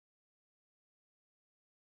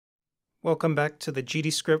Welcome back to the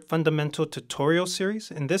GDScript Fundamental Tutorial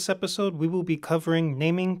Series. In this episode, we will be covering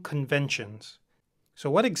naming conventions.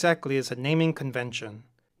 So what exactly is a naming convention?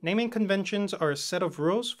 Naming conventions are a set of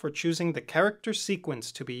rules for choosing the character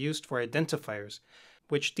sequence to be used for identifiers,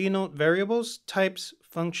 which denote variables, types,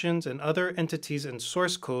 functions, and other entities in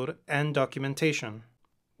source code and documentation.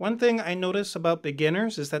 One thing I notice about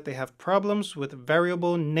beginners is that they have problems with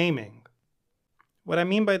variable naming. What I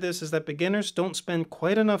mean by this is that beginners don't spend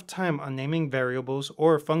quite enough time on naming variables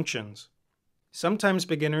or functions. Sometimes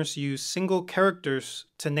beginners use single characters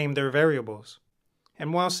to name their variables.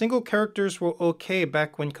 And while single characters were okay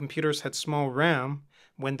back when computers had small RAM,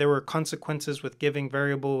 when there were consequences with giving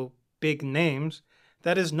variable big names,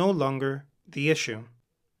 that is no longer the issue.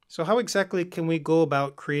 So how exactly can we go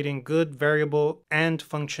about creating good variable and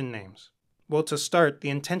function names? Well, to start, the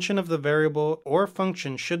intention of the variable or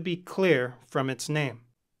function should be clear from its name.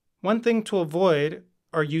 One thing to avoid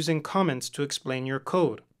are using comments to explain your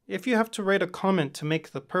code. If you have to write a comment to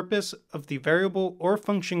make the purpose of the variable or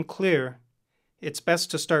function clear, it's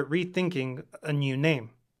best to start rethinking a new name.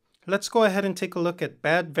 Let's go ahead and take a look at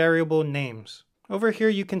bad variable names. Over here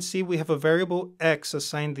you can see we have a variable x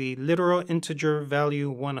assigned the literal integer value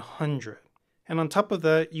 100. And on top of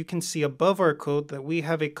that, you can see above our code that we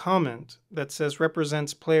have a comment that says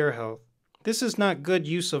represents player health. This is not good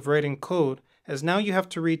use of writing code, as now you have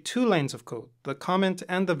to read two lines of code, the comment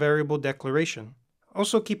and the variable declaration.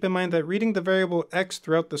 Also keep in mind that reading the variable x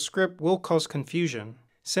throughout the script will cause confusion,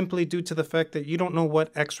 simply due to the fact that you don't know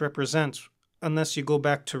what x represents unless you go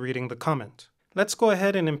back to reading the comment. Let's go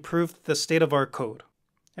ahead and improve the state of our code.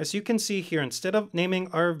 As you can see here, instead of naming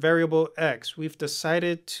our variable x, we've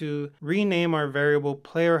decided to rename our variable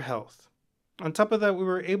player health. On top of that, we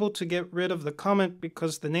were able to get rid of the comment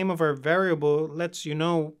because the name of our variable lets you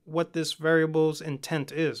know what this variable's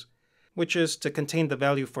intent is, which is to contain the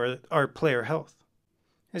value for our player health.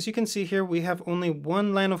 As you can see here, we have only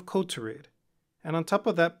one line of code to read. And on top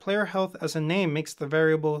of that, player health as a name makes the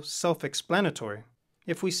variable self-explanatory.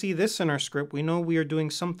 If we see this in our script, we know we are doing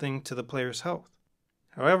something to the player's health.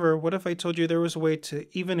 However, what if I told you there was a way to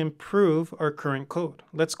even improve our current code?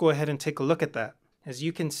 Let's go ahead and take a look at that. As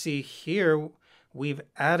you can see here, we've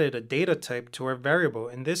added a data type to our variable.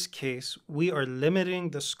 In this case, we are limiting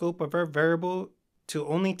the scope of our variable to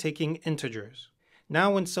only taking integers.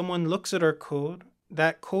 Now, when someone looks at our code,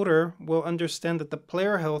 that coder will understand that the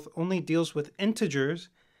player health only deals with integers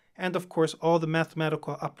and, of course, all the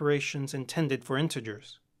mathematical operations intended for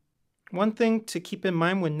integers. One thing to keep in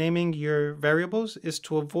mind when naming your variables is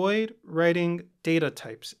to avoid writing data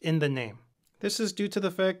types in the name. This is due to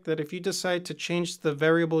the fact that if you decide to change the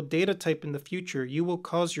variable data type in the future, you will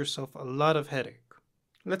cause yourself a lot of headache.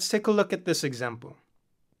 Let's take a look at this example.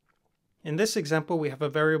 In this example, we have a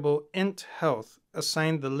variable int health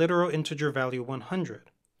assigned the literal integer value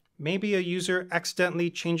 100. Maybe a user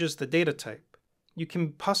accidentally changes the data type. You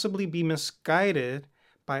can possibly be misguided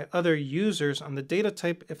by other users on the data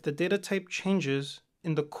type if the data type changes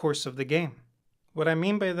in the course of the game. What I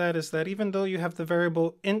mean by that is that even though you have the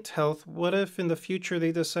variable int health, what if in the future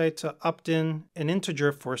they decide to opt in an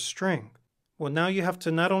integer for a string? Well, now you have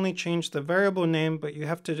to not only change the variable name, but you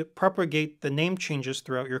have to propagate the name changes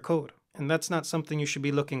throughout your code. And that's not something you should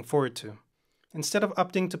be looking forward to. Instead of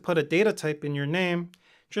opting to put a data type in your name,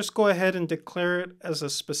 just go ahead and declare it as a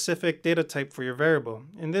specific data type for your variable.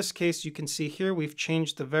 In this case, you can see here we've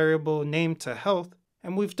changed the variable name to health,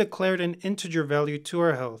 and we've declared an integer value to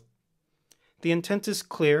our health. The intent is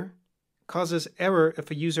clear, causes error if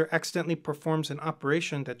a user accidentally performs an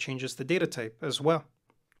operation that changes the data type as well.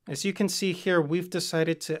 As you can see here, we've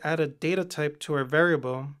decided to add a data type to our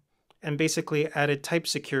variable and basically added type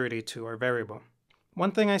security to our variable.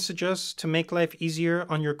 One thing I suggest to make life easier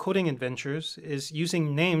on your coding adventures is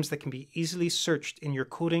using names that can be easily searched in your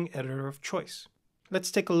coding editor of choice. Let's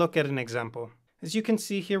take a look at an example. As you can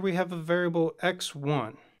see here, we have a variable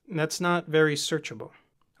x1, and that's not very searchable.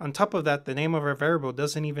 On top of that, the name of our variable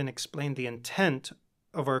doesn't even explain the intent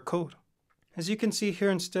of our code. As you can see here,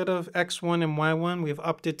 instead of x1 and y1, we've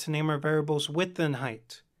opted to name our variables width and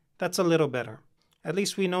height. That's a little better. At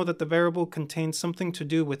least we know that the variable contains something to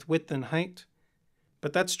do with width and height.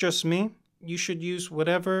 But that's just me. You should use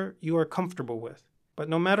whatever you are comfortable with. But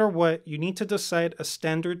no matter what, you need to decide a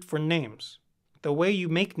standard for names. The way you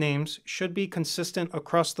make names should be consistent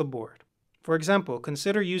across the board. For example,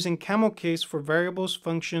 consider using Camelcase for variables,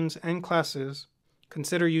 functions, and classes.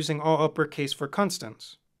 Consider using all uppercase for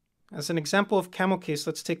constants. As an example of Camelcase,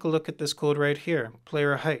 let's take a look at this code right here,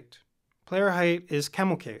 player height. Player height is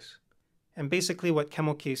Camelcase. And basically what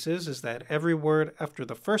Camelcase is that every word after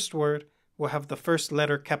the first word will have the first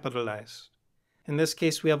letter capitalized. In this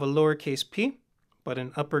case, we have a lowercase p, but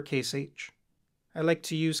an uppercase h. I like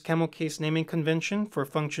to use Camelcase naming convention for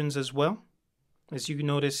functions as well. As you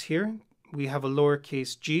notice here, we have a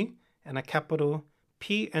lowercase g and a capital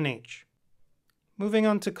P and H. Moving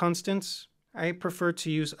on to constants, I prefer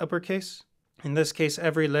to use uppercase. In this case,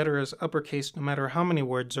 every letter is uppercase no matter how many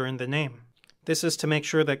words are in the name. This is to make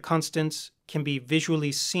sure that constants can be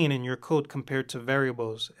visually seen in your code compared to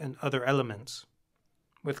variables and other elements.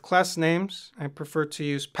 With class names, I prefer to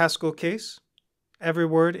use Pascal case. Every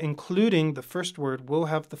word, including the first word, will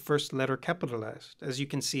have the first letter capitalized. As you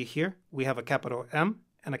can see here, we have a capital M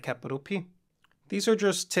and a capital P. These are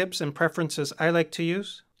just tips and preferences I like to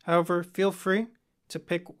use. However, feel free to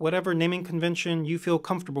pick whatever naming convention you feel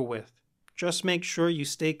comfortable with. Just make sure you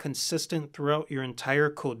stay consistent throughout your entire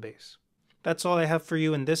code base. That's all I have for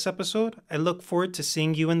you in this episode. I look forward to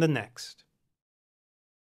seeing you in the next.